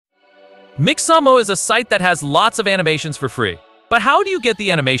Mixamo is a site that has lots of animations for free. But how do you get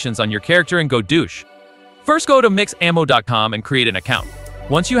the animations on your character in Godot? First, go to mixamo.com and create an account.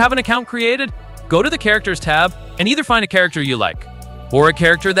 Once you have an account created, go to the Characters tab and either find a character you like, or a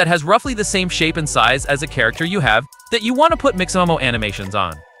character that has roughly the same shape and size as a character you have that you want to put Mixamo animations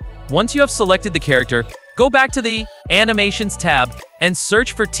on. Once you have selected the character, go back to the Animations tab and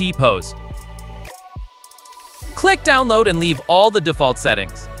search for T-Pose. Click Download and leave all the default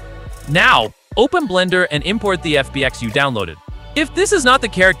settings. Now, open Blender and import the FBX you downloaded. If this is not the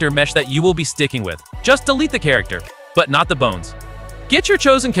character mesh that you will be sticking with, just delete the character, but not the bones. Get your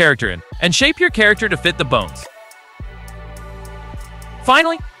chosen character in, and shape your character to fit the bones.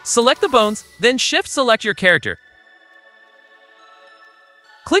 Finally, select the bones, then Shift-select your character.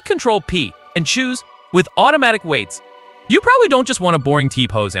 Click Ctrl-P and choose with automatic weights. You probably don't just want a boring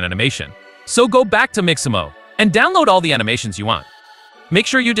T-pose and animation, so go back to Mixamo and download all the animations you want. Make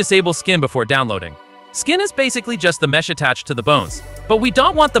sure you disable skin before downloading. Skin is basically just the mesh attached to the bones, but we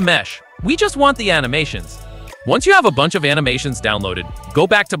don't want the mesh, we just want the animations. Once you have a bunch of animations downloaded, go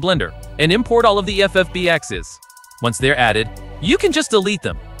back to Blender and import all of the FFBXs. Once they're added, you can just delete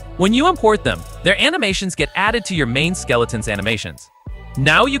them. When you import them, their animations get added to your main skeleton's animations.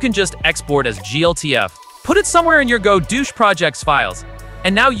 Now you can just export as GLTF, put it somewhere in your Godot projects files,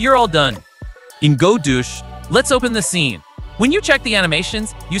 and now you're all done. In Godot, let's open the scene. When you check the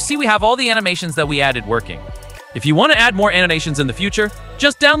animations, you see we have all the animations that we added working. If you want to add more animations in the future,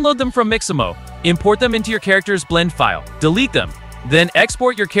 just download them from Mixamo, import them into your character's blend file, delete them, then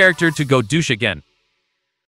export your character to Godot again.